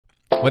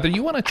Whether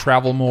you want to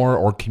travel more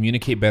or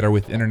communicate better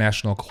with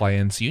international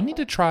clients, you need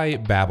to try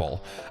Babbel.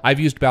 I've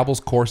used Babbel's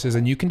courses,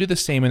 and you can do the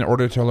same in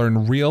order to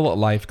learn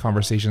real-life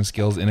conversation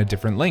skills in a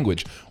different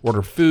language,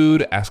 order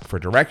food, ask for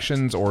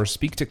directions, or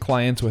speak to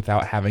clients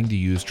without having to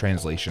use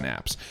translation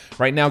apps.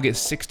 Right now, get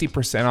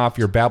 60% off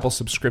your Babbel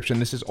subscription.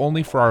 This is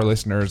only for our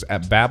listeners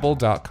at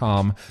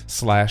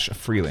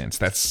babbel.com/freelance.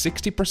 That's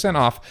 60%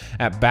 off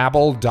at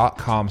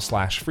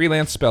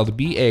babbel.com/freelance, spelled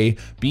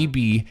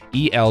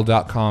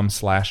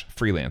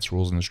BABBEL.com/freelance.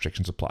 Rules and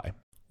restrictions apply.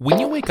 When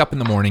you wake up in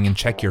the morning and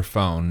check your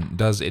phone,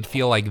 does it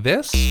feel like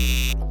this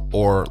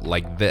or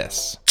like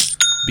this?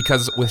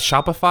 Because with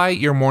Shopify,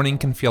 your morning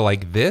can feel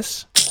like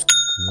this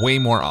way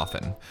more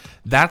often.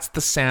 That's the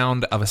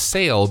sound of a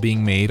sale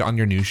being made on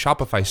your new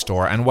Shopify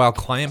store. And while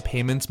client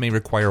payments may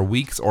require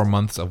weeks or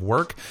months of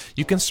work,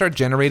 you can start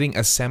generating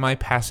a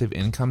semi-passive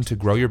income to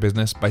grow your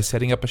business by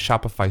setting up a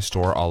Shopify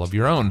store all of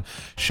your own.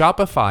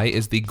 Shopify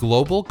is the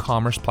global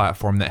commerce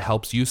platform that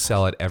helps you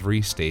sell at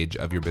every stage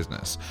of your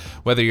business.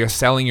 Whether you're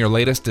selling your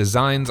latest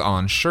designs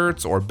on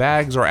shirts or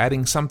bags or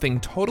adding something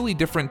totally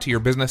different to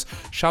your business,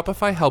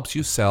 Shopify helps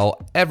you sell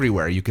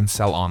everywhere. You can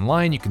sell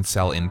online, you can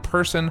sell in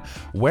person,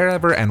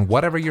 wherever and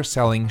whatever you're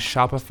selling,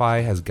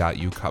 Shopify has got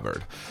you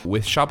covered.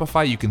 With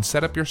Shopify, you can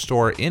set up your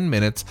store in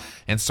minutes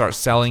and start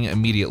selling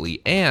immediately.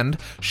 And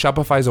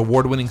Shopify's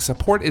award-winning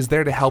support is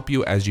there to help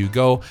you as you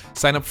go.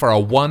 Sign up for a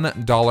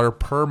 $1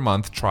 per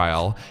month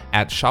trial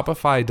at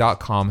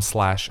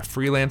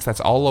shopify.com/freelance.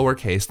 That's all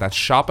lowercase. That's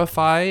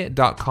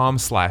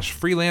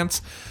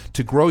shopify.com/freelance.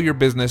 To grow your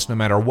business no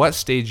matter what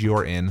stage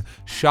you're in,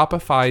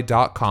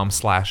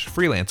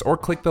 shopify.com/freelance, or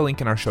click the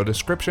link in our show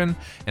description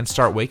and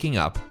start waking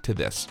up to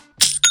this.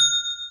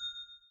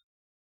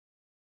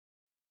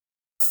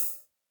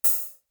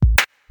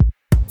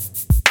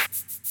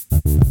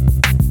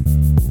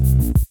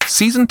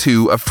 Season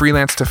 2 of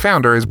Freelance to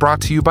Founder is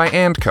brought to you by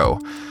 &Co.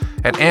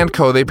 At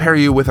 &Co, they pair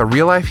you with a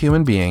real-life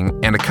human being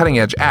and a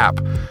cutting-edge app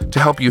to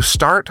help you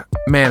start,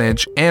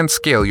 manage, and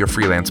scale your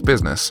freelance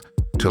business.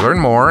 To learn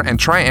more and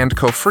try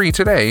 &Co free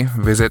today,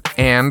 visit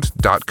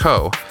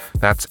and.co.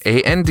 That's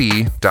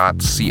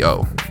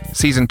and.co.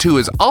 Season 2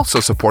 is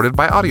also supported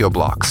by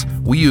Audioblocks.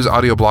 We use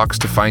Audioblocks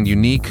to find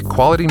unique,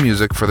 quality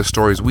music for the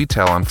stories we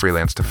tell on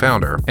Freelance to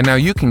Founder. And now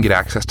you can get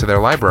access to their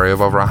library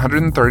of over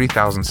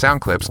 130,000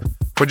 sound clips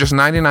for just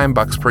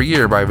 $99 per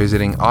year by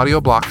visiting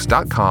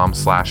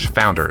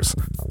audioblocks.com/founders.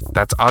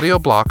 That's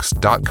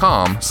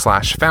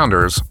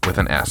audioblocks.com/founders with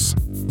an S.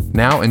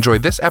 Now enjoy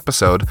this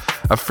episode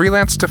of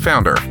Freelance to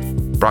Founder,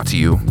 brought to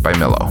you by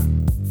Millo.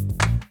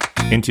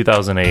 In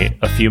 2008,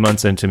 a few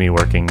months into me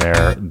working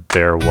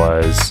there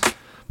was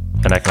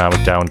an economic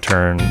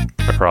downturn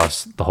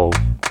across the whole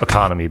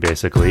economy,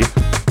 basically.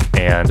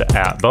 And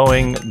at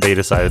Boeing, they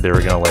decided they were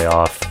going to lay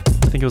off,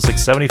 I think it was like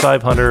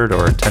 7,500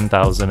 or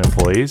 10,000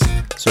 employees.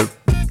 So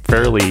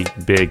fairly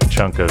big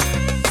chunk of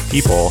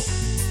people.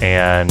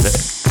 And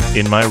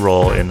in my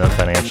role in the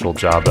financial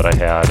job that I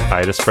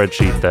had a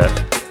spreadsheet that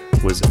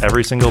was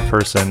every single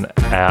person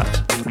at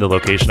the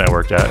location I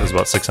worked at. It was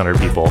about 600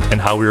 people,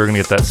 and how we were going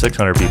to get that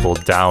 600 people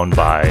down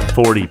by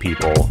 40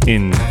 people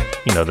in,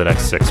 the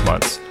next 6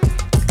 months.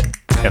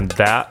 And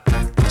that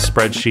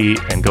spreadsheet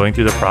and going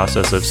through the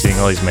process of seeing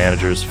all these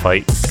managers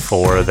fight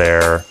for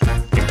their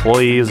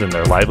employees and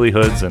their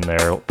livelihoods and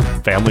their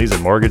families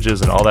and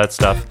mortgages and all that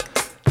stuff,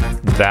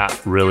 that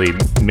really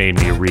made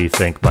me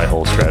rethink my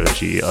whole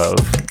strategy of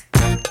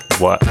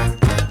what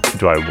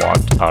do I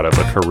want out of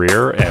a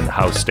career and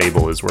how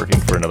stable is working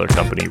for another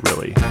company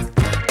really.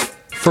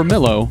 For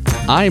Millo,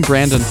 I'm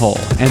Brandon Hull,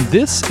 and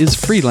this is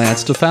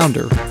Freelance to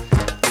Founder.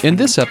 In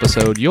this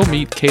episode, you'll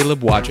meet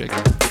Caleb Wojcik.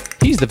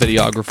 He's the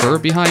videographer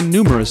behind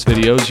numerous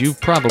videos you've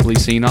probably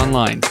seen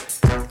online.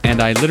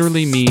 And I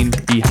literally mean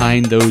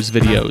behind those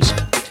videos.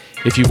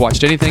 If you've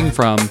watched anything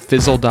from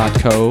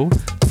Fizzle.co,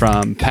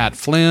 from Pat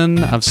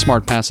Flynn of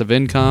Smart Passive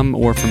Income,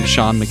 or from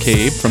Sean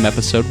McCabe from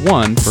episode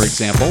 1, for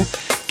example,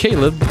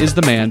 Caleb is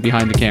the man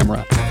behind the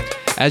camera.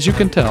 As you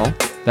can tell,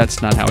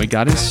 that's not how he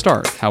got his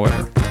start,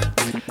 however.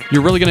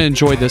 You're really going to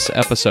enjoy this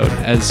episode,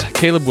 as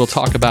Caleb will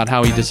talk about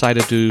how he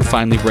decided to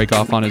finally break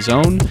off on his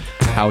own,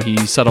 how he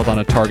settled on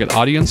a target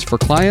audience for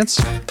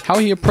clients, how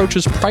he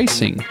approaches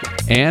pricing,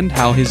 and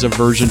how his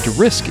aversion to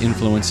risk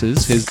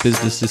influences his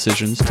business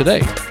decisions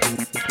today.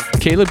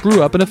 Caleb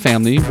grew up in a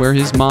family where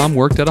his mom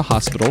worked at a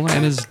hospital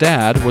and his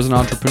dad was an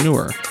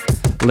entrepreneur.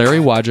 Larry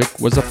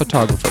Wojcik was a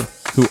photographer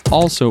who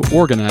also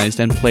organized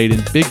and played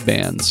in big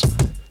bands.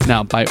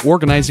 Now, by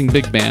organizing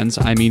big bands,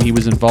 I mean he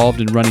was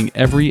involved in running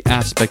every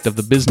aspect of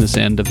the business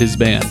end of his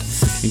band,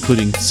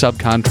 including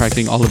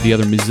subcontracting all of the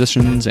other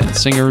musicians and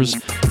singers,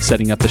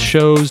 setting up the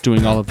shows,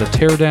 doing all of the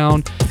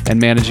teardown, and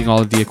managing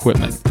all of the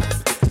equipment.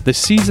 The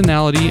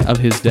seasonality of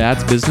his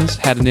dad's business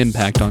had an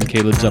impact on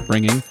Caleb's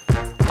upbringing.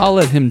 I'll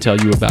let him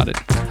tell you about it.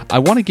 I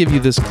want to give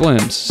you this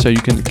glimpse so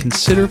you can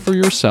consider for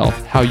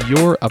yourself how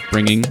your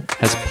upbringing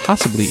has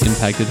possibly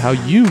impacted how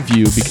you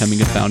view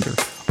becoming a founder,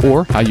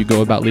 or how you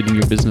go about leading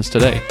your business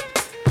today.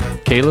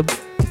 Caleb,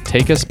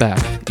 take us back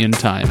in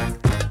time.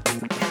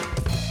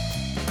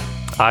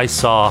 I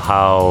saw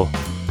how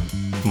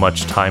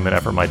much time and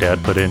effort my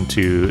dad put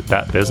into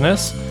that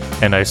business,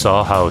 and I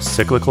saw how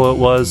cyclical it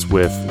was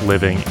with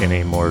living in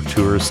a more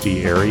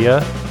touristy area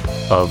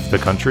of the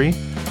country,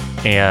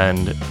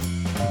 and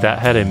that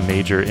had a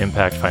major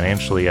impact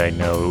financially. I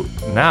know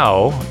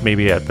now,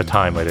 maybe at the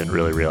time I didn't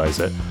really realize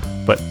it,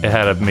 but it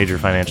had a major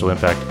financial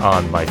impact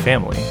on my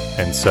family.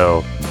 And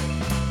so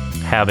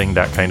having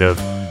that kind of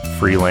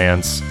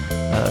freelance,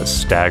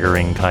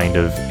 staggering kind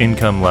of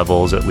income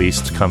levels, at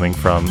least coming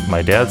from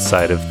my dad's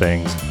side of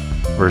things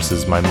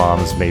versus my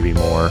mom's maybe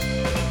more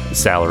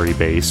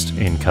salary-based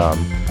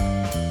income,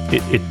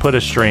 it put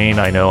a strain,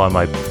 I know, on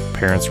my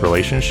parents'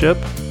 relationship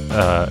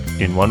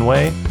in one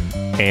way.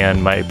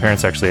 And my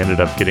parents actually ended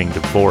up getting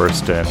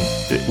divorced, and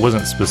it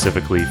wasn't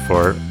specifically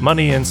for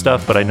money and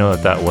stuff, but I know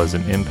that was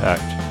an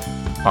impact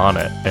on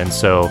it. And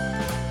so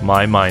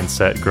my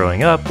mindset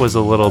growing up was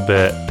a little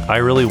bit, I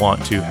really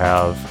want to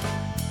have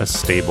a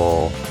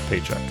stable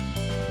paycheck.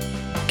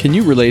 Can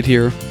you relate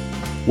here?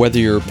 Whether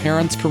your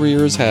parents'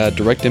 careers had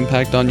direct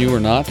impact on you or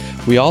not,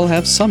 we all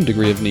have some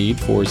degree of need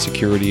for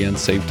security and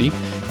safety.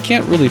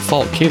 Can't really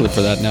fault Caleb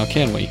for that now,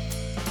 can we?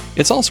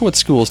 It's also what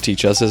schools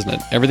teach us, isn't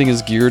it? Everything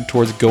is geared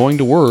towards going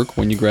to work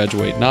when you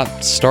graduate,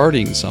 not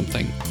starting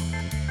something.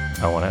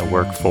 I want to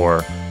work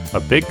for a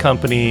big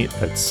company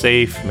that's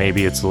safe.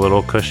 Maybe it's a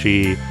little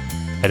cushy.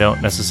 I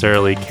don't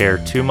necessarily care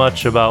too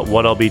much about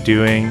what I'll be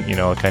doing,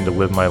 kind of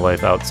live my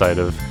life outside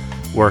of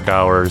work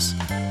hours.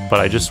 But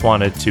I just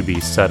wanted to be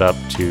set up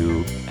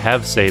to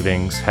have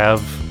savings,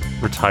 have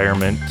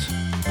retirement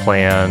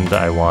planned.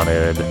 I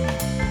wanted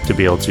to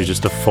be able to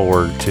just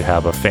afford to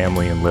have a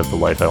family and live the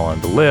life I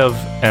wanted to live.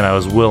 And I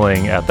was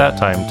willing at that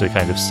time to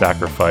kind of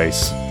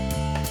sacrifice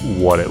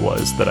what it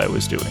was that I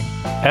was doing.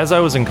 As I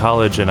was in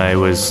college and I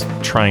was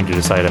trying to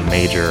decide a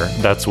major,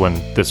 that's when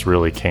this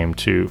really came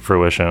to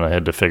fruition and I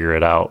had to figure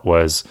it out.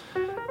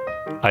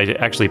 I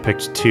actually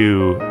picked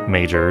 2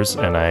 majors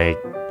and I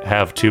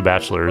have 2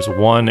 bachelors.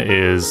 One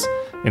is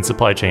in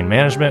supply chain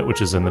management,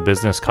 which is in the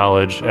business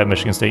college at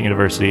Michigan State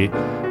University.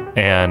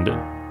 And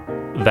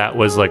that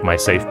was like my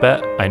safe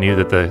bet. I knew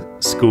that the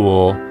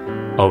school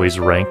always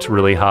ranked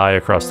really high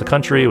across the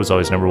country. It was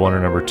always number 1 or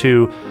number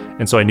 2.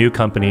 And so I knew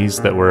companies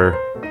that were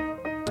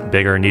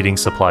bigger, needing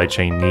supply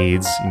chain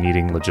needs,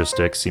 needing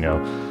logistics,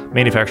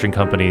 manufacturing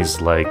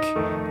companies like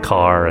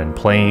car and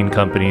plane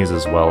companies,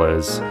 as well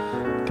as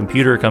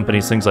computer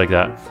companies, things like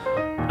that.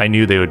 I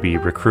knew they would be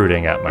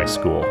recruiting at my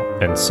school.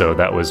 And so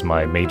that was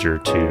my major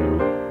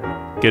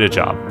to get a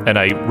job. And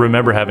I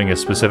remember having a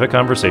specific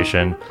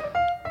conversation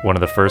one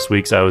of the first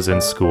weeks I was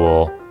in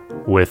school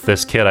with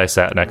this kid I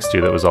sat next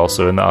to that was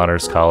also in the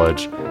honors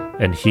college,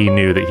 and he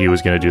knew that he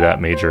was going to do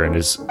that major, and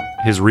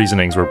his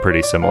reasonings were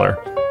pretty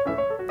similar.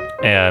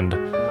 And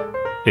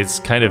it's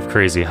kind of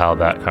crazy how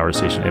that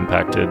conversation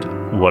impacted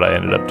what I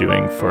ended up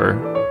doing for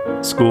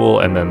school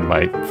and then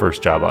my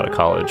first job out of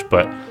college.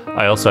 But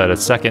I also had a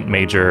second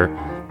major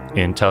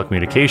in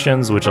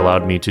telecommunications, which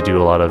allowed me to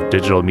do a lot of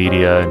digital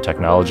media and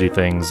technology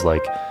things.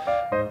 Like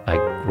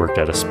I worked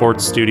at a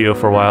sports studio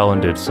for a while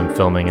and did some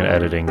filming and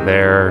editing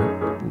there,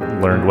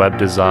 learned web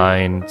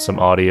design, some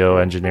audio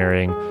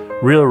engineering,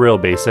 real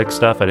basic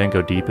stuff. I didn't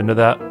go deep into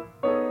that,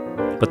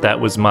 but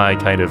that was my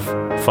kind of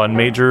fun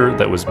major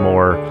that was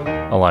more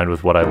aligned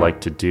with what I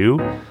like to do.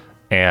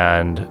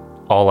 And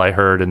all I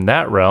heard in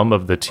that realm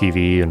of the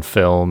TV and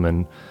film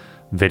and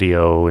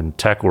video and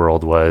tech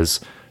world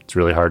was, it's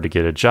really hard to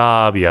get a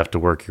job. You have to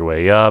work your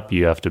way up.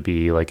 You have to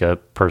be like a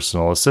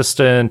personal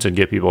assistant and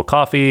get people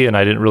coffee. And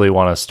I didn't really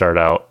want to start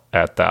out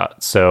at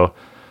that. So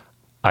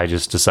I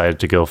just decided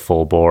to go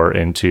full bore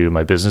into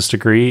my business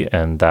degree.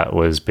 And that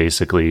was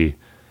basically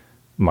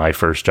my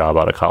first job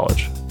out of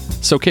college.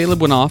 So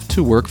Caleb went off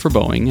to work for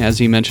Boeing, as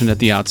he mentioned at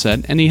the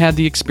outset, and he had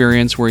the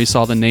experience where he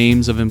saw the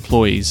names of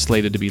employees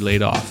slated to be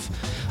laid off.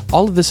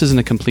 All of this isn't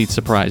a complete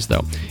surprise,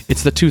 though.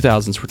 It's the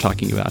 2000s we're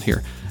talking about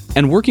here.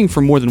 And working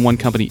for more than one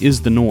company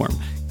is the norm.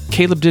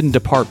 Caleb didn't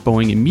depart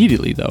Boeing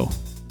immediately, though.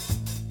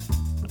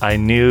 I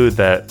knew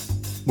that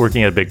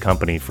working at a big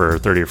company for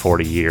 30 or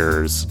 40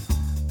 years,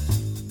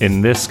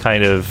 in this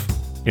kind of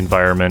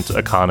environment,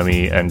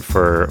 economy, and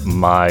for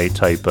my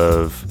type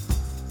of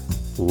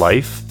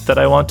life that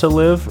I want to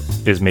live,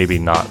 is maybe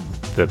not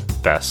the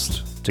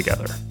best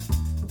together.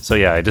 So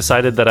yeah, I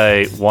decided that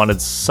I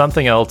wanted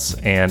something else,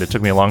 and it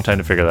took me a long time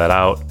to figure that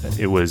out.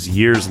 It was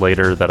years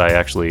later that I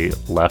actually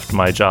left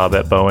my job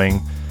at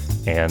Boeing,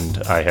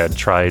 and I had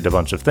tried a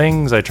bunch of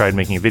things. I tried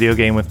making a video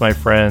game with my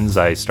friends.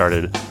 I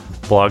started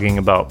blogging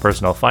about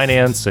personal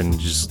finance and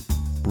just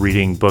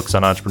reading books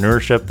on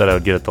entrepreneurship that I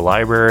would get at the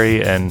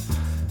library, and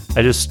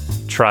I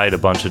just tried a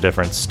bunch of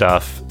different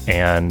stuff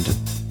and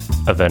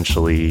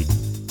eventually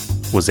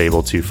was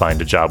able to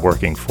find a job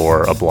working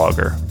for a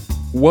blogger.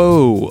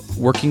 Whoa,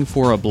 working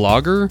for a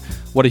blogger?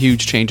 What a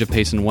huge change of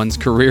pace in one's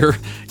career.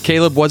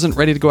 Caleb wasn't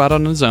ready to go out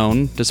on his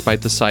own,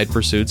 despite the side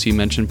pursuits he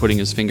mentioned putting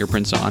his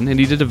fingerprints on, and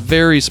he did a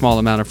very small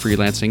amount of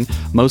freelancing,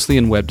 mostly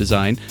in web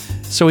design,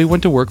 so he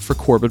went to work for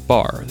Corbett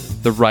Barr,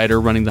 the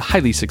writer running the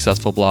highly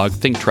successful blog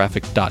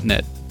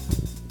ThinkTraffic.net.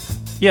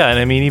 Yeah, and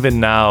I mean, even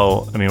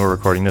now, I mean, we're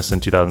recording this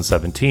in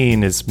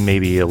 2017, is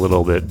maybe a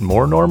little bit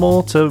more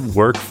normal to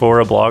work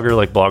for a blogger.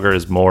 Like, Blogger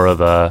is more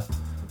of a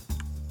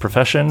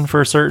profession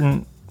for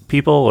certain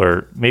people,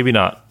 or maybe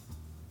not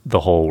the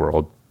whole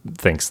world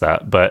thinks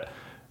that, but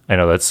I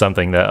know that's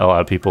something that a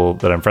lot of people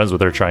that I'm friends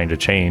with are trying to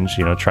change,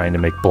 trying to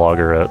make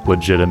blogger a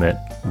legitimate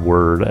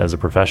word as a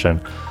profession.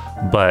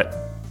 But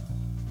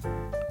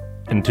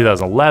in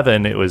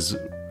 2011, it was a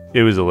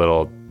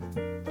little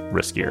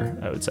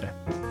riskier, I would say.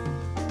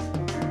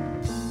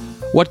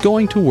 What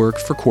going to work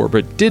for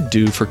Corbett did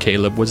do for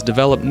Caleb was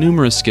develop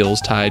numerous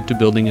skills tied to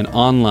building an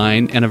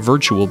online and a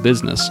virtual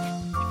business.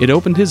 It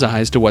opened his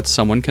eyes to what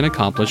someone can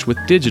accomplish with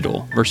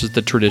digital versus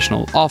the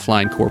traditional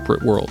offline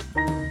corporate world.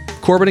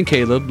 Corbett and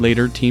Caleb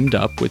later teamed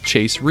up with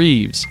Chase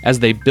Reeves as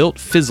they built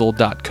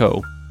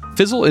Fizzle.co.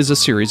 Fizzle is a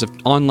series of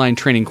online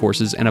training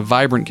courses and a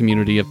vibrant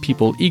community of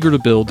people eager to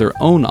build their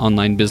own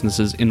online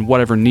businesses in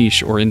whatever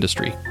niche or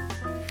industry.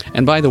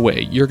 And by the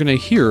way, you're going to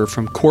hear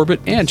from Corbett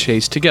and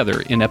Chase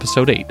together in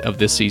episode 8 of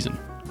this season.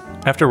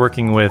 After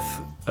working with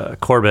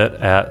Corbett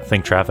at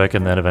Think Traffic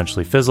and then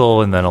eventually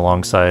Fizzle, and then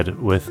alongside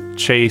with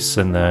Chase,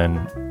 and then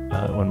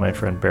when my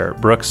friend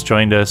Barrett Brooks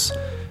joined us,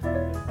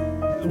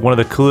 one of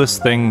the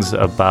coolest things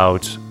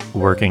about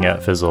working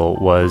at Fizzle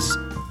was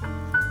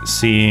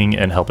seeing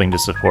and helping to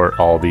support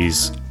all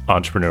these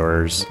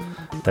entrepreneurs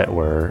that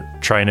were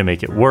trying to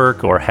make it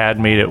work or had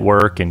made it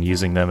work, and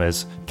using them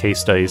as case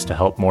studies to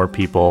help more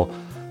people.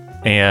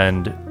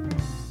 And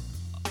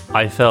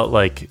I felt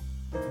like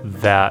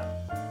that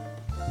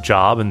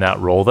job and that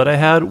role that I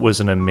had was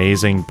an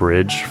amazing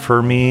bridge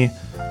for me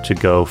to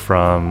go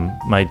from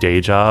my day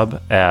job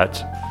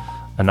at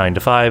a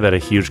 9-to-5 at a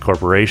huge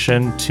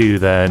corporation to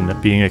then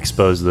being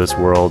exposed to this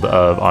world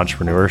of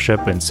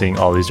entrepreneurship and seeing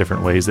all these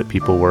different ways that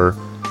people were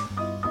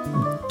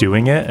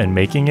doing it and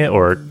making it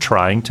or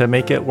trying to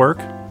make it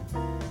work.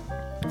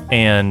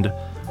 And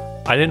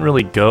I didn't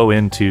really go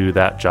into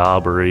that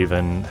job or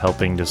even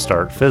helping to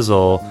start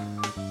Fizzle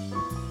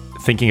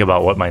thinking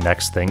about what my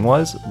next thing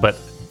was. But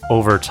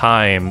over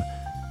time,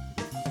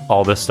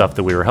 all this stuff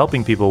that we were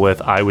helping people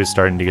with, I was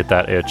starting to get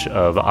that itch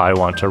of I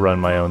want to run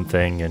my own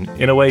thing and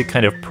in a way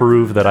kind of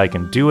prove that I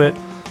can do it.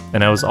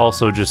 And I was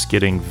also just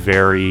getting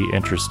very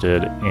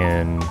interested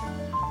in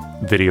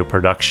video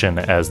production,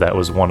 as that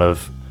was one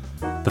of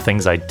the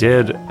things I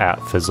did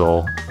at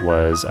Fizzle.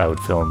 Was I would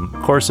film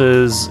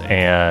courses,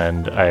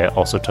 and I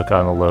also took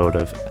on a load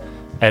of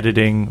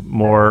editing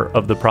more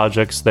of the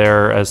projects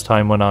there as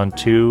time went on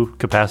too,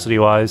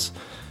 capacity-wise.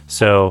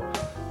 So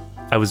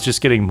I was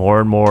just getting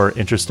more and more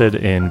interested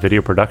in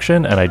video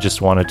production, and I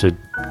just wanted to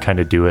kind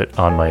of do it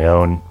on my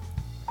own.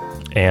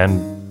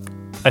 And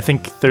I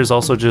think there's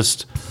also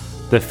just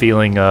the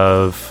feeling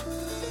of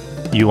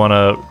you want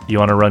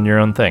to run your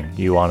own thing.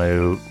 You want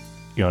to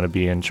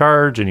be in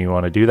charge, and you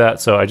want to do that.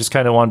 So I just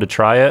kind of wanted to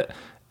try it,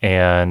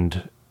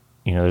 and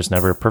there's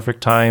never a perfect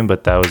time,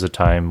 but that was a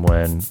time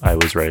when I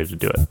was ready to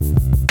do it.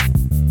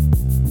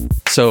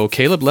 So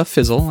Caleb left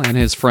Fizzle and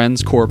his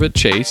friends Corbett,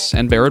 Chase,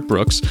 and Barrett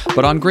Brooks,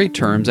 but on great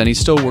terms, and he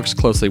still works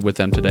closely with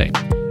them today.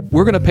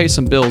 We're going to pay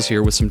some bills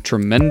here with some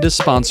tremendous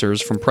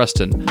sponsors from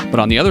Preston, but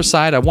on the other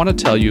side, I want to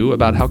tell you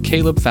about how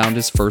Caleb found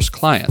his first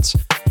clients,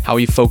 how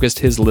he focused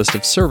his list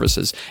of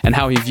services, and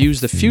how he views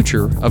the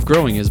future of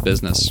growing his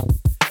business.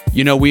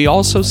 We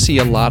also see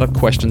a lot of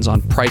questions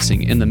on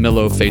pricing in the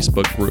Millo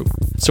Facebook group,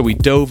 so we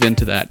dove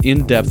into that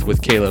in depth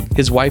with Caleb.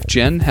 His wife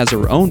Jen has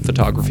her own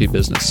photography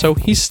business, so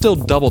he's still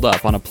doubled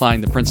up on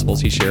applying the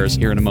principles he shares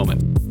here in a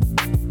moment.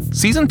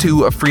 Season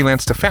 2 of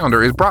Freelance to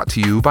Founder is brought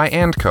to you by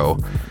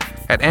AndCo.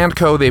 At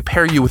AndCo, they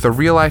pair you with a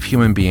real-life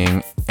human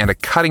being and a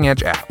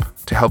cutting-edge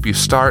app to help you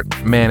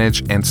start,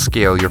 manage, and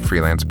scale your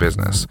freelance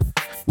business.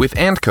 With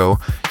AndCo,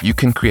 you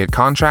can create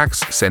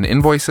contracts, send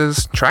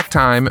invoices, track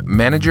time,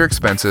 manage your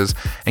expenses,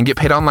 and get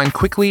paid online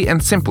quickly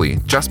and simply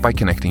just by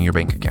connecting your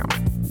bank account.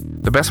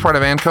 The best part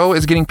of AndCo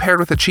is getting paired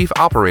with a chief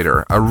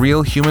operator, a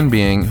real human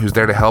being who's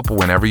there to help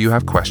whenever you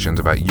have questions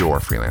about your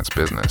freelance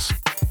business.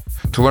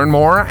 To learn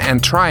more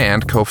and try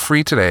AndCo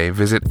free today,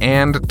 visit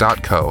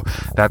and.co.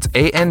 That's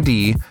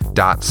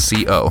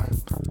and.co.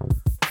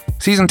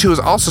 Season 2 is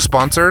also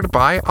sponsored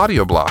by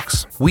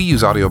AudioBlocks. We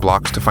use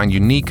AudioBlocks to find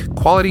unique,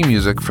 quality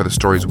music for the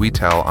stories we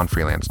tell on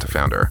Freelance to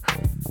Founder.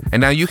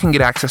 And now you can get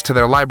access to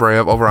their library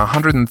of over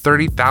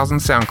 130,000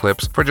 sound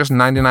clips for just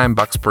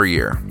 $99 per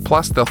year.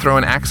 Plus, they'll throw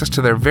in access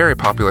to their very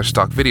popular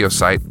stock video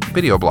site,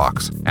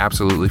 VideoBlocks,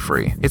 absolutely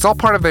free. It's all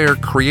part of their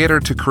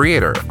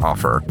creator-to-creator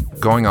offer,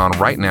 going on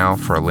right now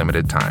for a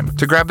limited time.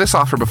 To grab this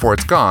offer before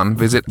it's gone,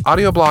 visit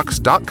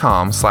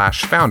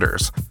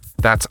audioblocks.com/founders.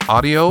 That's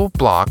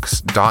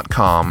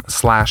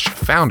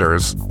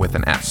audioblocks.com/founders with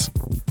an S.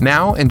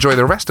 Now, enjoy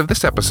the rest of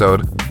this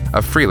episode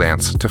of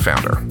Freelance to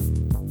Founder.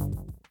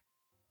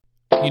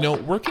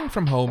 Working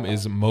from home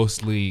is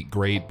mostly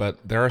great, but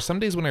there are some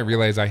days when I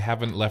realize I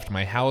haven't left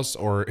my house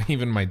or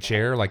even my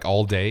chair like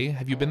all day.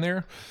 Have you been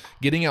there?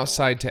 Getting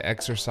outside to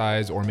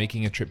exercise or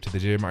making a trip to the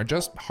gym are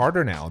just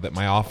harder now that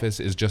my office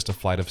is just a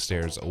flight of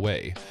stairs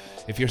away.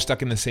 If you're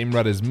stuck in the same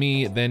rut as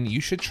me, then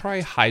you should try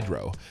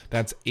Hydrow.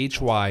 That's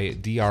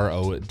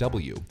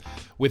HYDROW.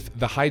 With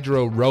the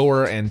Hydrow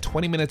rower and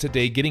 20 minutes a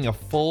day, getting a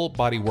full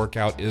body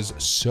workout is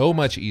so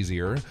much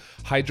easier.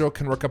 Hydrow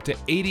can work up to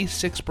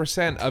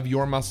 86% of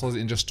your muscles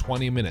in just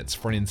 20 minutes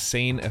for an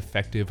insane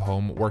effective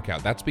home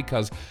workout. That's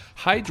because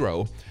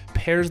Hydrow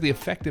pairs the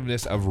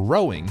effectiveness of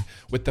rowing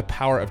with the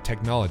power of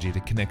technology to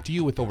connect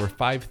you with over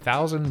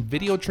 5,000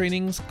 video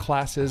trainings,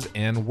 classes,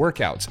 and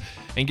workouts.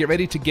 And get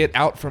ready to get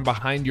out from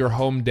behind your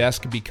home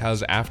desk,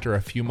 because after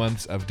a few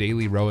months of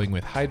daily rowing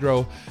with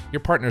Hydrow, your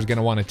partner's going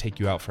to want to take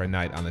you out for a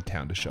night on the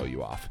town to show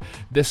you off.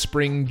 This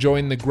spring,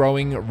 join the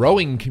growing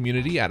rowing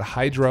community at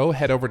Hydrow.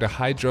 Head over to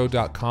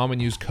hydrow.com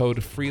and use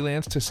code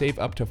FREELANCE to save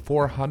up to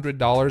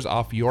 $400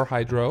 off your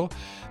Hydrow.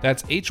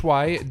 That's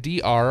HYDROW.com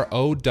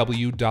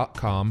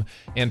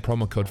and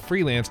promo code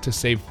FREELANCE to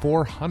save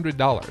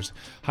 $400.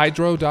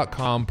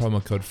 Hydrow.com,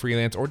 promo code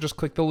FREELANCE, or just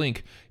click the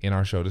link in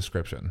our show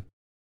description.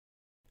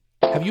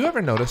 Have you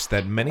ever noticed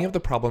that many of the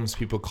problems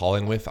people call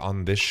in with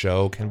on this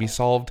show can be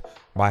solved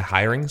by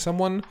hiring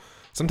someone?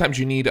 Sometimes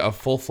you need a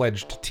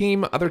full-fledged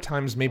team, other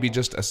times maybe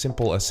just a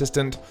simple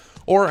assistant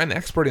or an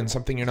expert in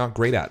something you're not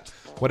great at.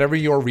 Whatever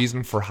your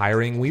reason for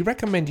hiring, we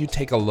recommend you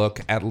take a look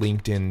at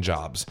LinkedIn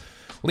Jobs.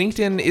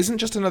 LinkedIn isn't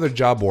just another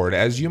job board.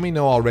 As you may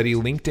know already,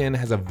 LinkedIn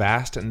has a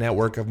vast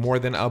network of more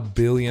than 1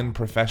 billion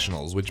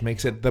professionals, which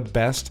makes it the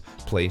best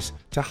place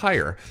to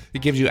hire.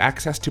 It gives you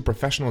access to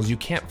professionals you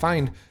can't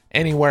find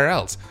anywhere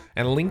else.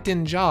 And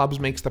LinkedIn Jobs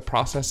makes the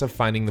process of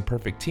finding the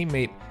perfect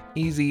teammate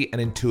easy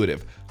and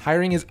intuitive.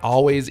 Hiring is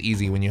always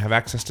easy when you have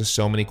access to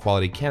so many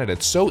quality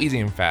candidates. So easy,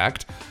 in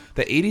fact,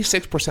 that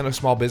 86% of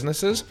small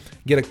businesses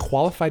get a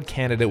qualified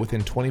candidate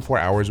within 24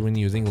 hours when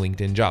using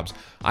LinkedIn Jobs.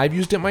 I've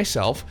used it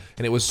myself,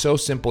 and it was so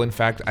simple. In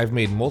fact, I've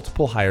made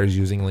multiple hires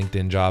using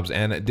LinkedIn Jobs.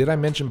 And did I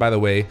mention, by the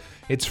way,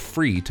 it's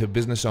free to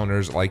business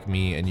owners like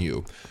me and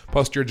you.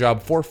 Post your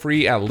job for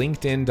free at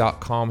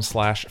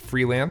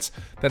linkedin.com/freelance.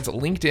 That's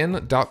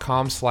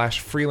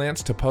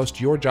linkedin.com/freelance to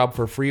post your job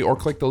for free, or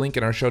click the link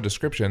in our show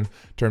description.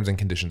 Terms and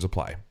conditions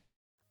apply.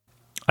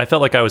 I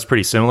felt like I was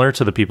pretty similar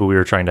to the people we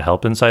were trying to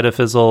help inside of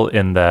Fizzle,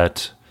 in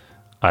that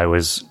I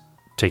was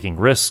taking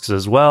risks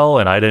as well,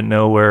 and I didn't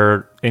know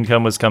where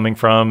income was coming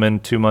from in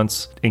 2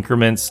 months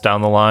increments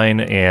down the line,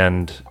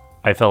 and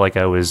I felt like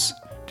I was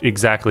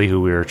exactly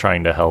who we were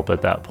trying to help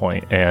at that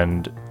point.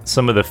 And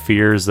some of the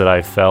fears that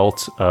I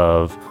felt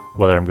of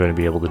whether I'm going to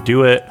be able to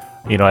do it,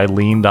 I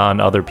leaned on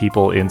other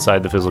people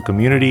inside the Fizzle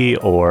community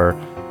or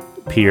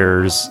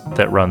peers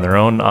that run their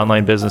own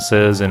online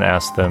businesses and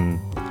asked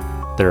them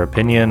their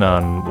opinion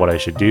on what I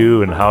should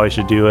do and how I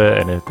should do it,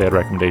 and if they had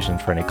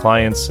recommendations for any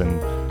clients and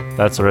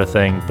that sort of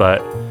thing.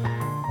 But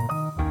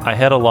I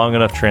had a long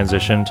enough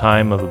transition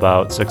time of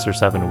about 6 or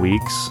 7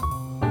 weeks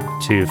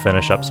to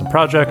finish up some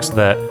projects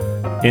that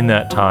in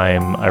that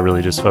time I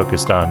really just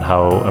focused on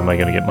how am I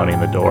going to get money in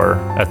the door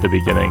at the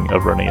beginning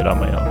of running it on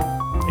my own.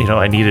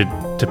 I needed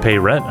to pay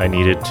rent. I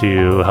needed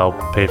to help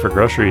pay for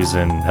groceries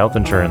and health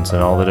insurance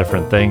and all the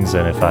different things.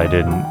 And if I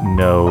didn't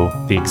know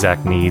the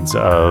exact needs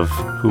of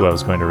who I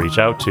was going to reach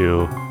out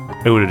to,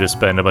 it would have just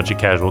been a bunch of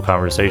casual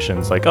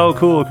conversations like, oh,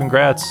 cool,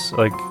 congrats.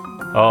 Like,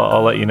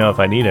 I'll let you know if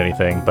I need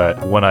anything.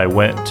 But when I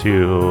went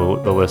to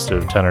the list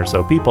of 10 or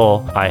so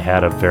people, I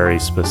had a very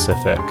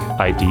specific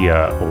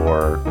idea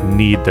or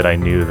need that I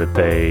knew that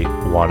they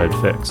wanted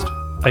fixed.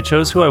 I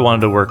chose who I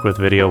wanted to work with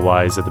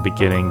video-wise at the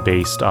beginning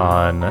based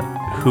on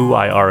who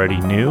I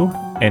already knew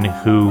and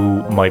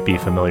who might be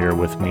familiar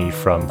with me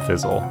from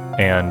Fizzle.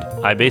 And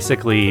I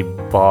basically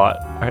I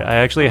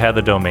actually had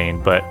the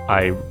domain, but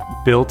I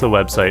built a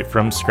website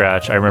from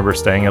scratch. I remember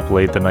staying up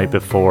late the night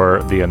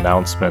before the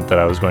announcement that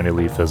I was going to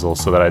leave Fizzle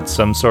so that I had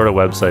some sort of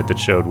website that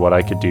showed what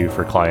I could do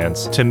for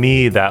clients. To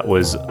me, that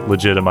was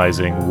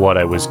legitimizing what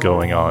I was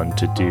going on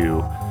to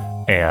do,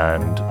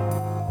 and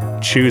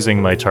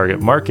choosing my target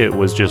market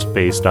was just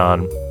based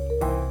on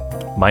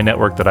my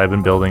network that I've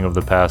been building over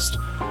the past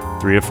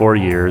 3 or 4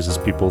 years is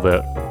people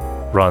that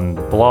run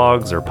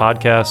blogs or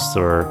podcasts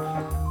or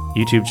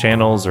YouTube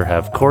channels or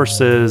have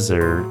courses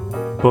or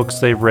books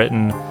they've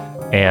written,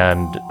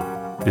 and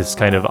this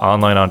kind of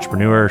online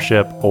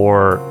entrepreneurship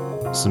or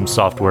some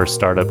software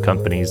startup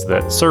companies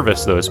that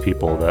service those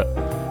people, that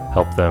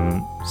help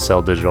them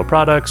sell digital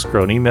products,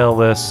 grow an email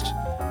list,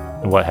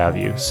 and what have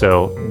you.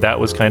 So that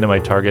was kind of my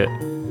target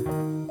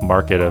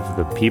market of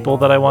the people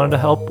that I wanted to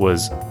help,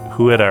 was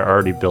who had I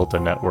already built a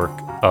network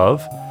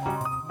of.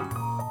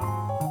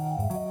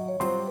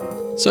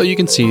 So you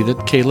can see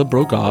that Caleb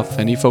broke off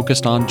and he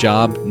focused on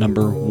job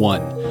number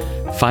 1,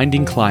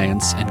 finding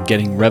clients and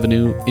getting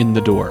revenue in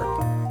the door.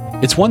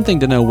 It's one thing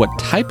to know what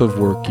type of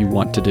work you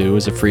want to do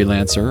as a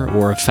freelancer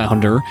or a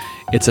founder.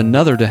 It's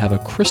another to have a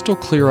crystal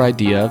clear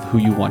idea of who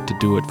you want to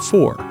do it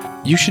for.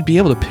 You should be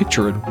able to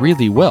picture it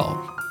really well.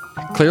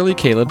 Clearly,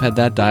 Caleb had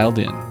that dialed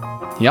in.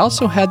 he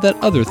also had that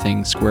other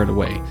thing squared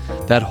away,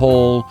 that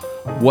whole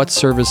what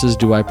services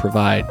do I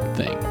provide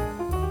thing.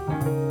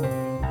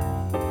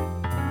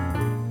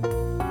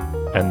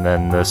 And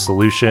then the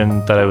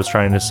solution that I was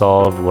trying to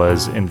solve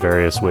was in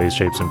various ways,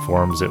 shapes, and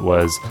forms. It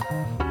was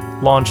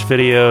launch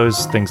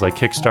videos, things like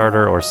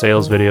Kickstarter or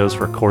sales videos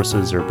for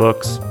courses or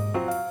books,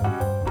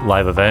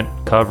 live event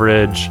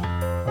coverage.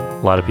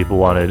 A lot of people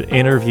wanted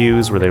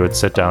interviews where they would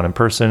sit down in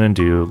person and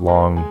do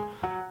long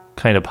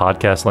kind of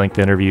podcast length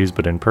interviews,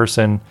 but in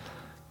person,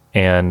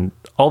 and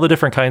all the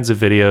different kinds of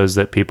videos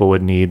that people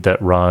would need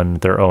that run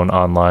their own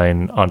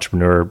online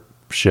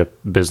entrepreneurship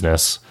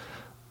business.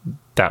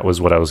 That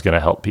was what I was going to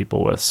help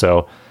people with.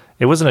 So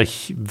it wasn't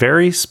a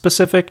very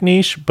specific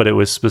niche, but it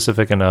was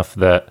specific enough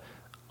that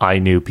I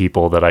knew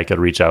people that I could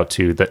reach out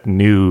to that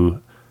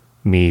knew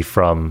me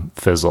from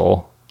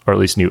Fizzle, or at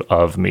least knew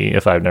of me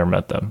if I've never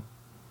met them.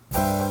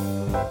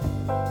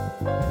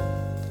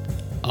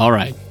 All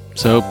right,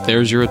 so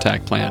there's your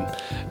attack plan.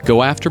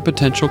 Go after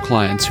potential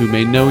clients who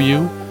may know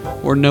you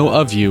or know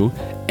of you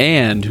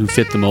and who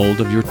fit the mold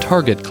of your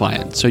target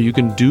client so you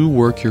can do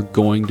work you're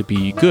going to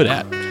be good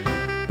at.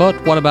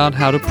 But what about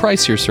how to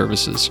price your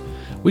services?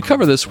 We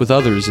cover this with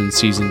others in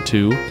Season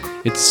 2.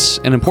 It's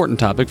an important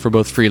topic for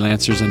both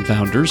freelancers and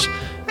founders.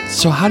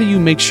 So how do you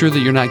make sure that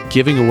you're not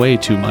giving away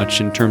too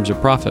much in terms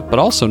of profit, but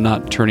also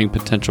not turning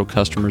potential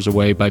customers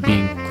away by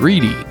being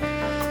greedy?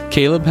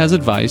 Caleb has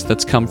advice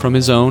that's come from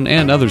his own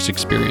and others'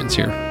 experience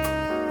here.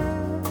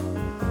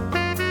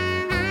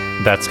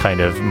 That's kind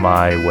of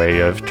my way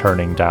of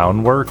turning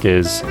down work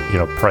is,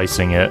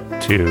 pricing it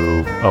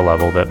to a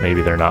level that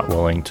maybe they're not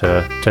willing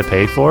to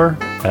pay for,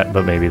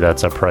 but maybe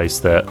that's a price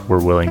that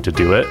we're willing to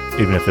do it,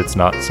 even if it's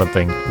not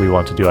something we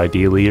want to do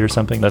ideally or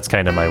something. That's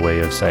kind of my way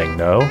of saying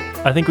no.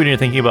 I think when you're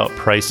thinking about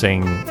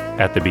pricing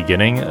at the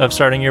beginning of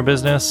starting your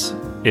business,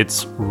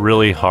 it's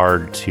really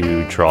hard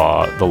to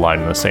draw the line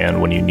in the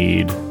sand when you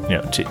need,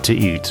 to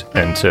eat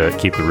and to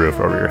keep the roof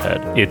over your head.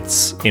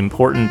 It's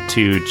important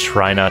to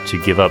try not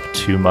to give up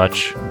too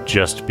much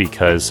just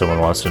because someone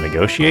wants to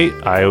negotiate.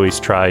 I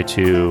always try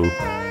to,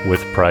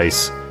 with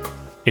price,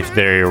 if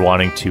they're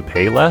wanting to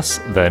pay less,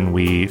 then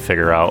we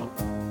figure out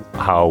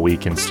how we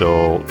can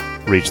still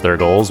reach their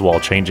goals while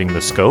changing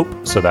the scope.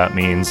 So that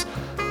means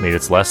maybe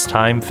it's less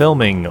time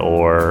filming,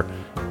 or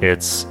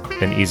it's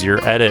an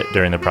easier edit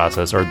during the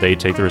process, or they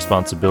take the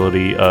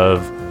responsibility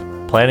of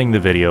planning the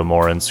video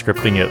more and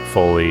scripting it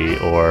fully,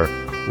 or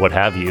what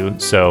have you.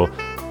 So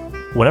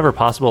whenever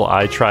possible,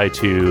 I try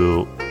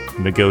to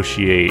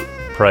negotiate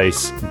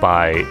price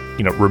by,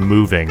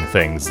 removing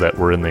things that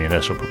were in the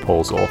initial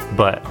proposal.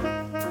 But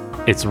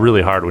it's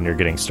really hard when you're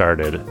getting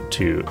started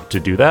to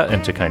do that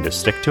and to kind of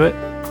stick to it.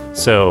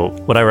 So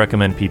what I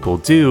recommend people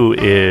do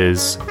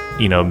is,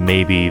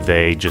 maybe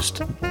they just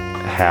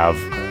have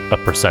a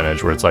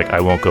percentage where it's like,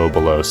 I won't go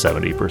below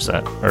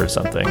 70% or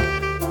something.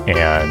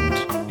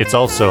 And it's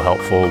also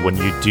helpful when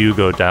you do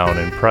go down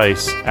in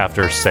price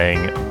after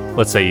saying,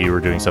 let's say you were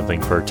doing something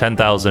for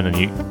 $10,000 and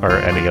you are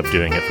ending up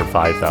doing it for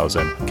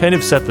 $5,000. Kind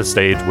of set the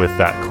stage with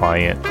that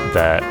client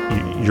that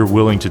you're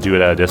willing to do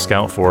it at a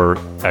discount for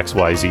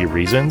XYZ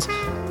reasons.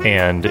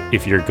 And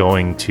if you're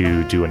going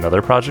to do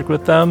another project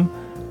with them,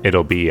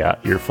 it'll be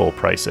at your full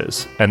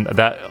prices. And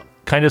that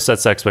kind of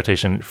sets the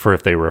expectation for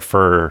if they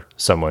refer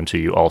someone to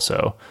you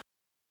also.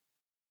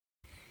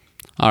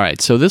 All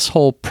right, so this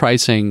whole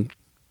pricing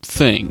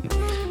thing,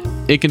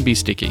 it can be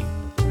sticky.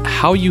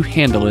 How you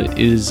handle it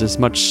is as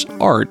much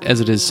art as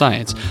it is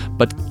science,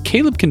 but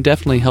Caleb can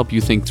definitely help you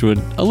think through it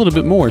a little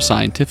bit more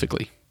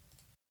scientifically.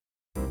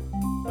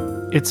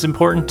 It's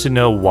important to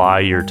know why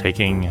you're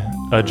taking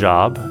a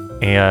job,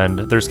 and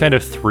there's kind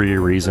of 3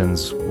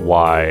 reasons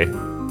why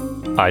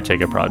I take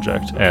a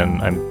project,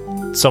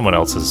 and someone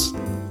else has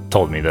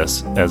told me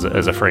this as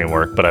a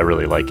framework, but I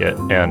really like it.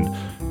 And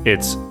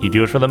it's, you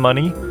do it for the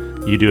money,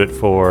 you do it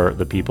for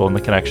the people and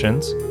the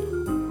connections,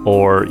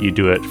 or you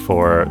do it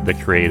for the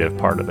creative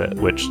part of it,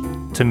 which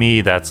to me,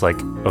 that's like,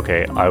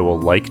 okay, I will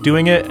like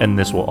doing it, and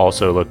this will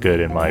also look good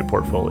in my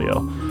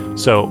portfolio.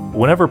 So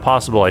whenever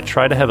possible, I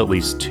try to have at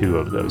least 2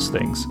 of those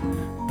things.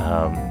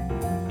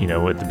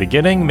 At the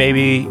beginning,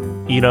 maybe,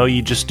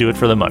 you just do it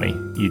for the money.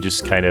 You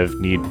just kind of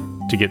need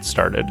to get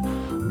started.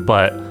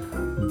 But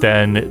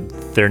then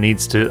there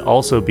needs to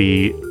also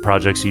be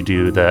projects you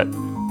do that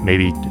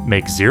maybe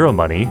make 0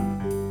 money,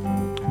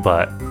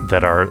 but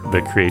that are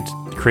the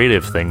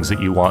creative things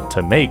that you want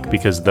to make,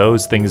 because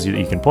those things that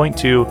you can point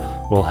to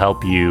will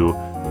help you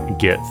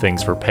get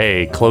things for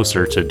pay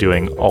closer to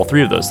doing all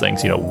 3 of those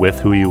things, with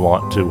who you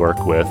want to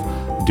work with,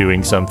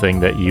 doing something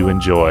that you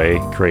enjoy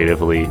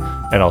creatively,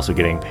 and also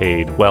getting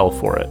paid well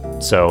for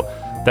it. So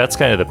that's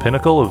kind of the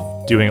pinnacle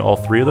of doing all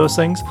 3 of those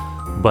things.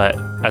 But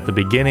at the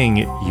beginning,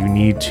 you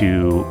need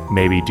to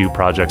maybe do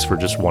projects for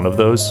just one of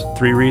those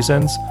 3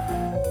 reasons.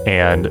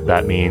 And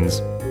that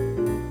means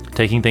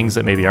taking things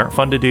that maybe aren't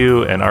fun to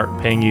do and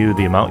aren't paying you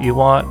the amount you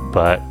want,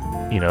 but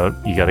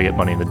you got to get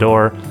money in the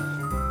door.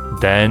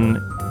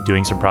 Then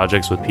doing some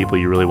projects with people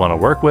you really want to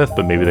work with,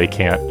 but maybe they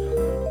can't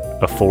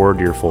afford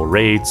your full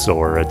rates,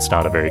 or it's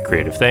not a very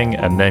creative thing,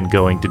 and then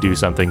going to do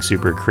something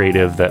super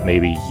creative that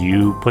maybe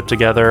you put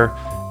together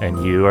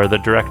and you are the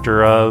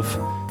director of,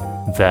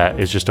 that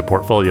is just a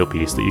portfolio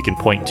piece that you can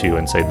point to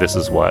and say, this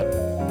is what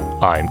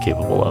I'm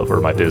capable of, or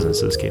my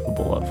business is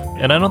capable of.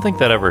 And I don't think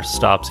that ever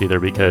stops either,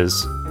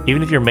 because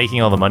even if you're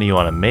making all the money you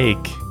want to make,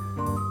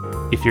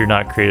 if you're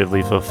not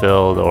creatively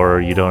fulfilled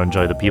or you don't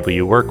enjoy the people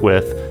you work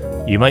with,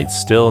 you might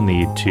still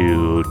need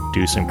to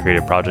do some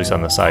creative projects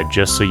on the side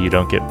just so you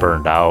don't get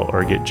burned out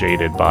or get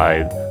jaded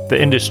by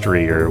the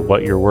industry or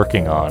what you're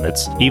working on.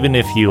 It's even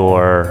if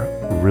you're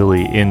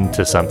really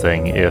into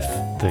something, if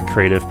the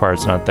creative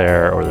part's not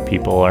there or the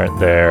people aren't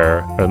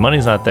there or the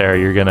money's not there,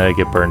 you're going to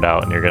get burned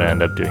out and you're going to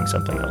end up doing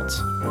something else.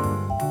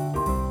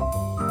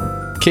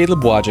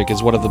 Caleb Wojcik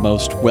is one of the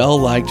most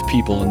well-liked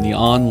people in the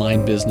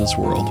online business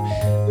world.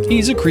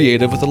 He's a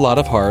creative with a lot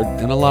of heart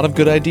and a lot of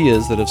good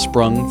ideas that have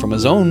sprung from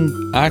his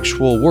own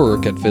actual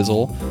work at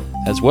Fizzle,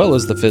 as well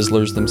as the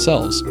Fizzlers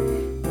themselves.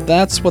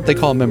 That's what they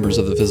call members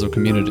of the Fizzle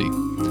community.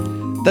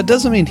 That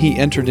doesn't mean he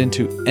entered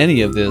into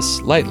any of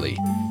this lightly.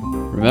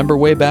 Remember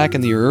way back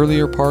in the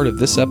earlier part of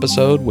this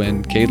episode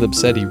when Caleb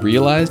said he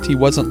realized he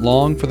wasn't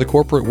long for the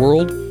corporate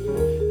world?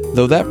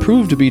 Though that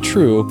proved to be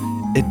true,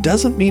 it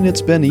doesn't mean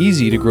it's been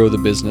easy to grow the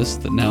business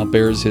that now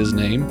bears his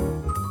name.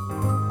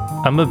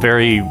 I'm a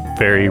very,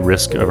 very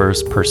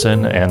risk-averse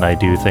person, and I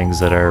do things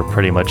that are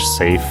pretty much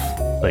safe.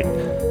 Like,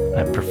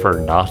 I prefer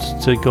not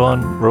to go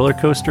on roller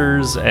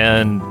coasters,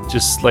 and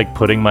just like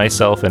putting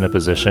myself in a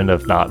position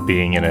of not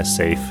being in a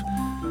safe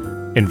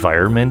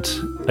environment,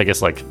 I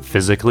guess, like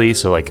physically.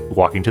 So like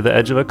walking to the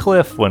edge of a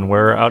cliff when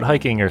we're out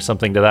hiking or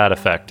something to that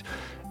effect.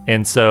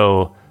 And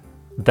so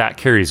that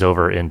carries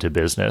over into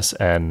business.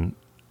 And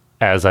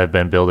as I've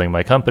been building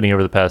my company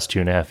over the past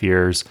 2.5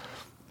 years,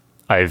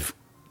 I've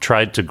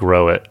tried to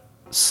grow it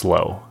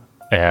slow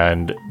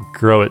in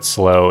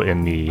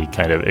the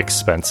kind of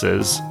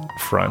expenses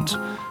front.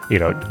 You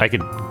know, I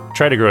could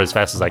try to grow as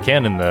fast as I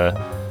can in the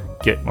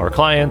get more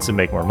clients and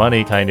make more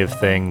money kind of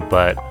thing,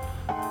 but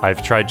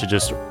I've tried to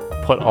just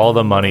put all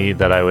the money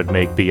that I would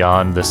make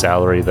beyond the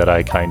salary that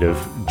I kind of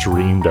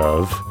dreamed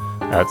of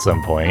at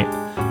some point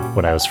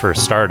when I was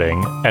first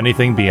starting.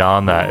 Anything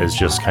beyond that is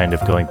just kind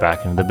of going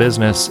back into the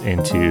business,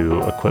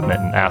 into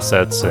equipment and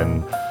assets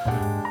and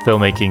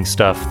filmmaking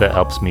stuff that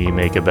helps me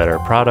make a better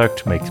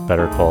product, make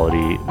better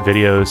quality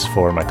videos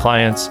for my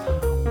clients,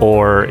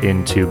 or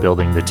into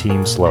building the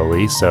team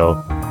slowly.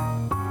 So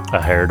I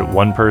hired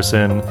one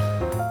person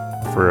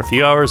for a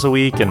few hours a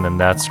week, and then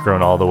that's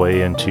grown all the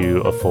way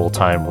into a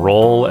full-time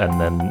role, and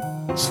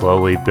then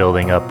slowly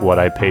building up what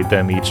I paid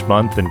them each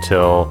month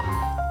until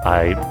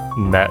I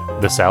met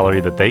the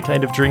salary that they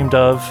kind of dreamed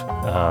of.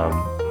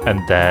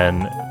 And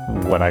then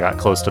when I got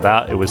close to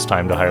that, it was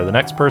time to hire the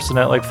next person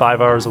at like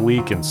 5 hours a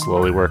week and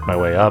slowly work my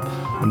way up.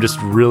 I'm just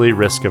really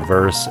risk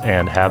averse,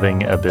 and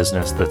having a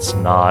business that's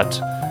not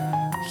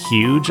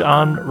huge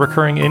on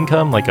recurring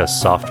income, like a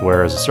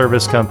software as a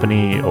service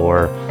company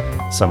or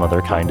some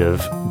other kind of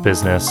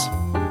business,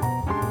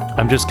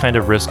 I'm just kind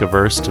of risk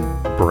averse to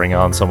bring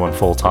on someone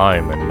full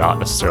time and not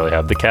necessarily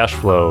have the cash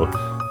flow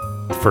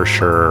for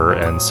sure.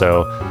 And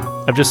so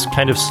I've just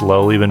kind of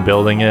slowly been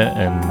building it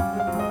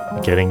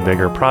and getting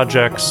bigger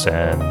projects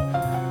and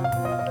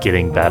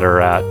getting better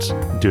at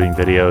doing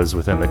videos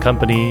within the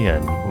company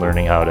and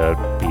learning how to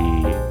be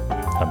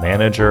a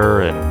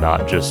manager and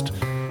not just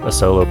a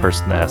solo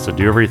person that has to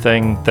do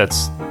everything.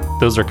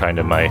 Those are kind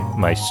of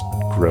my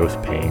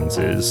growth pains.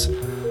 Is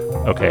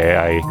okay,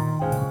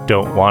 I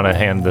don't want to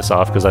hand this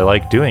off because I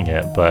like doing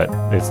it, but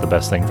it's the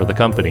best thing for the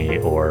company,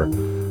 or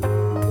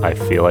I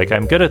feel like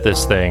I'm good at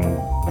this thing,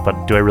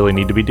 but do I really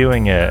need to be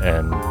doing it?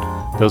 And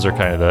those are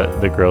kind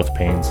of the growth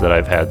pains that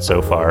I've had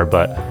so far.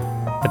 But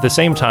at the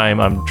same time,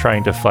 I'm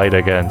trying to fight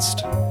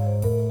against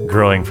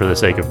growing for the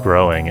sake of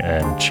growing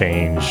and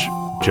change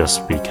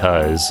just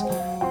because,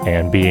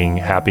 and being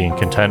happy and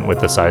content with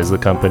the size of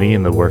the company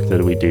and the work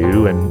that we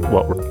do. And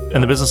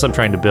the business I'm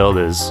trying to build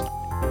is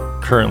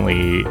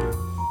currently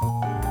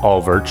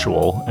all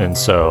virtual. And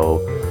so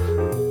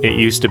it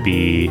used to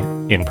be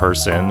in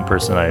person. The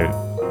person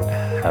I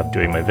have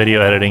doing my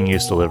video editing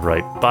used to live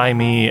right by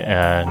me,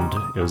 and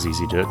it was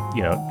easy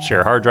to,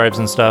 share hard drives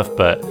and stuff,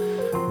 but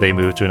they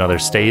moved to another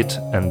state.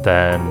 And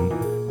then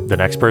the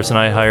next person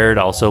I hired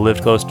also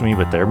lived close to me,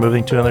 but they're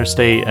moving to another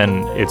state,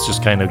 and it's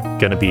just kind of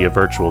going to be a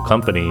virtual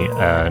company.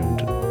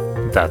 And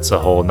that's a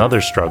whole nother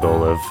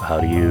struggle of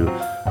how do you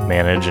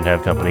manage and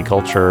have company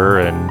culture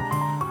and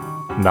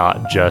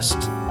not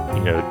just,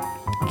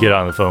 get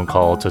on the phone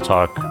call to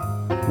talk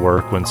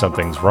work when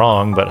something's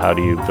wrong, but how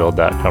do you build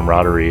that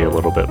camaraderie a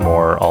little bit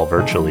more all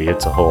virtually?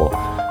 It's a whole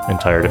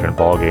entire different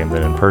ballgame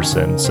than in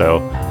person. So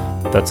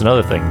that's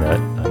another thing that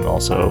I'm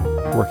also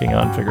working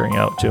on figuring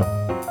out too.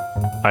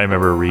 I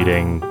remember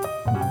reading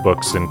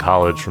books in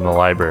college from the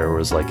library where it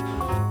was like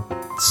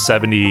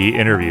 70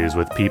 interviews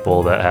with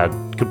people that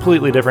had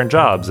completely different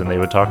jobs, and they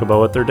would talk about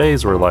what their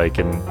days were like.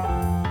 And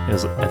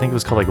I think it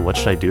was called like, What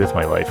Should I Do With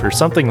My Life? Or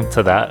something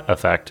to that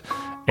effect.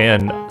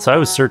 And so I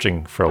was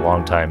searching for a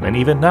long time. And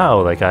even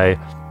now, like I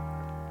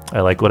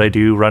I like what I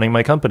do running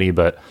my company,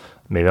 but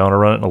maybe I want to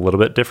run it in a little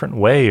bit different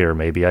way, or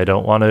maybe I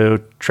don't want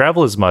to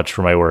travel as much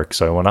for my work,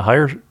 so I want to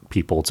hire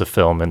people to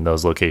film in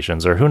those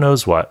locations, or who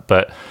knows what.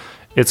 But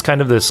it's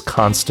kind of this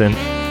constant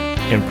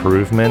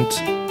improvement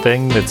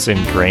thing that's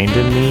ingrained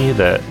in me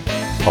that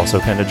also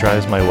kind of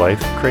drives my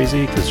wife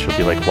crazy, because she'll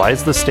be like, why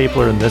is the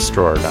stapler in this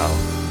drawer now?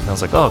 And I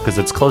was like, oh, because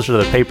it's closer to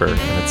the paper.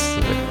 And it's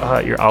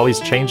like, you're always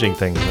changing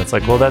things. And it's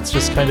like, well, that's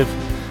just kind of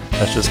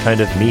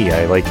me.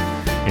 I like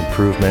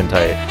improvement.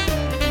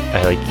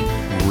 I like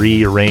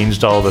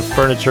rearranged all the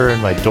furniture in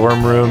my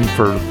dorm room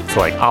to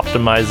like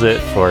optimize it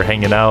for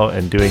hanging out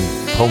and doing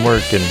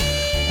homework. And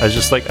I was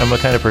just like, I'm the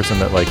kind of person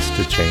that likes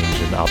to change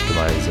and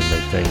optimize and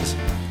make things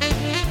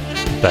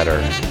better.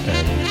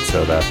 And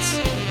so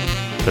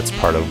that's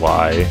part of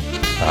why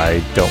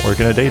I don't work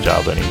in a day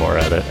job anymore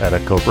at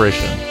a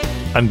corporation.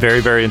 I'm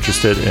very, very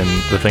interested in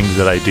the things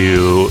that I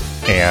do,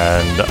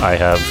 and I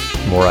have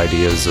more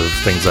ideas of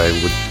things I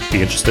would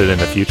be interested in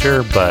the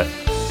future. But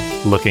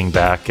looking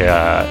back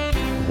at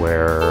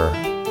where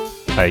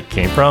I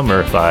came from,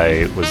 or if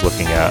I was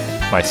looking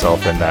at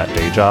myself in that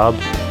day job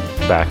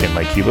back in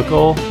my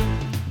cubicle,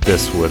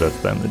 this would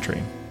have been the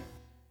dream.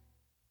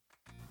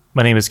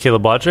 My name is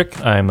Caleb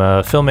Wojcik. I'm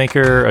a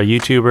filmmaker, a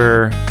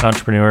YouTuber,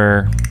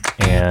 entrepreneur,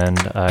 and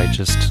I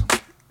just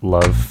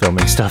love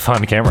filming stuff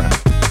on camera.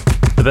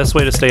 The best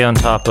way to stay on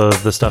top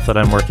of the stuff that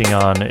I'm working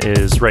on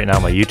is right now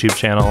my YouTube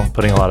channel,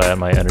 putting a lot of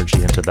my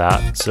energy into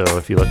that. So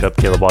if you look up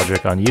Caleb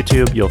Wojcik on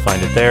YouTube, you'll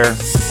find it there.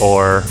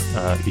 Or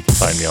you can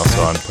find me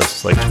also on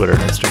places like Twitter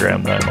and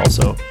Instagram, that I'm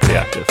also pretty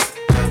active.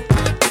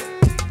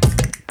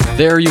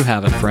 There you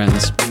have it,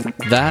 friends.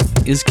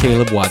 That is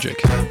Caleb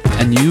Wojcik,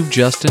 and you've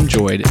just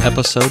enjoyed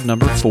episode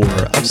number 4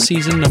 of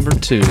season number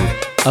 2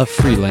 of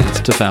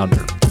Freelance to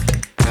Founder.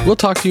 We'll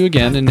talk to you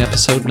again in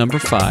episode number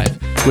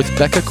 5 with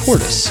Becca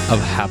Cordes of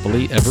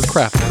Happily Ever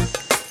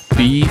Crafter.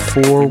 Be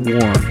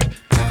forewarned.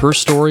 Her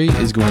story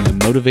is going to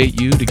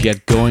motivate you to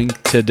get going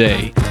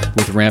today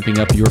with ramping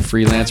up your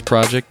freelance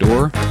project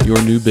or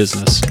your new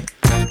business.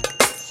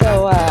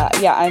 So,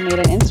 I made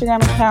an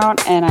Instagram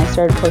account and I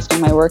started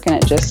posting my work, and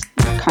it just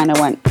kind of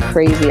went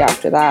crazy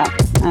after that.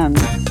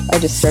 I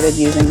just started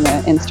using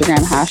the Instagram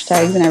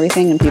hashtags and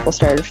everything, and people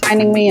started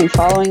finding me and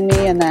following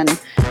me, and then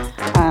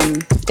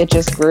it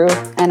just grew.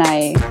 And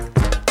I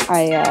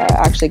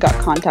actually got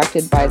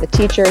contacted by the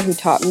teacher who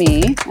taught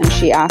me, and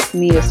she asked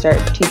me to start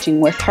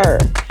teaching with her.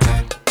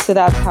 So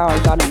that's how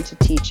I got into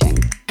teaching.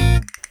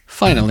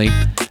 Finally,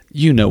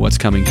 you know what's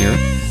coming here.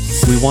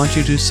 We want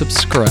you to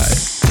subscribe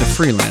to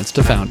Freelance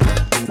to Founder.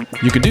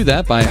 You can do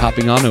that by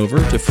hopping on over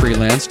to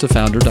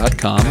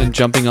freelancetofounder.com and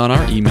jumping on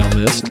our email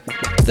list,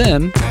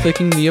 then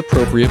clicking the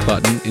appropriate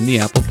button in the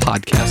Apple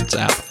Podcasts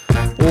app,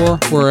 or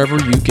wherever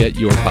you get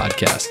your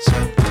podcasts.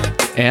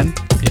 And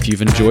if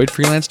you've enjoyed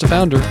Freelance to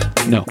Founder,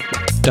 no,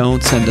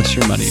 don't send us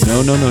your money.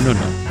 No.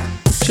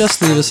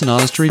 Just leave us an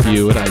honest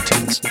review at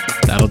iTunes.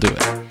 That'll do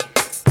it.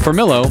 For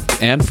Millo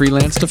and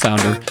Freelance to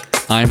Founder,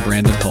 I'm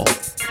Brandon Hull.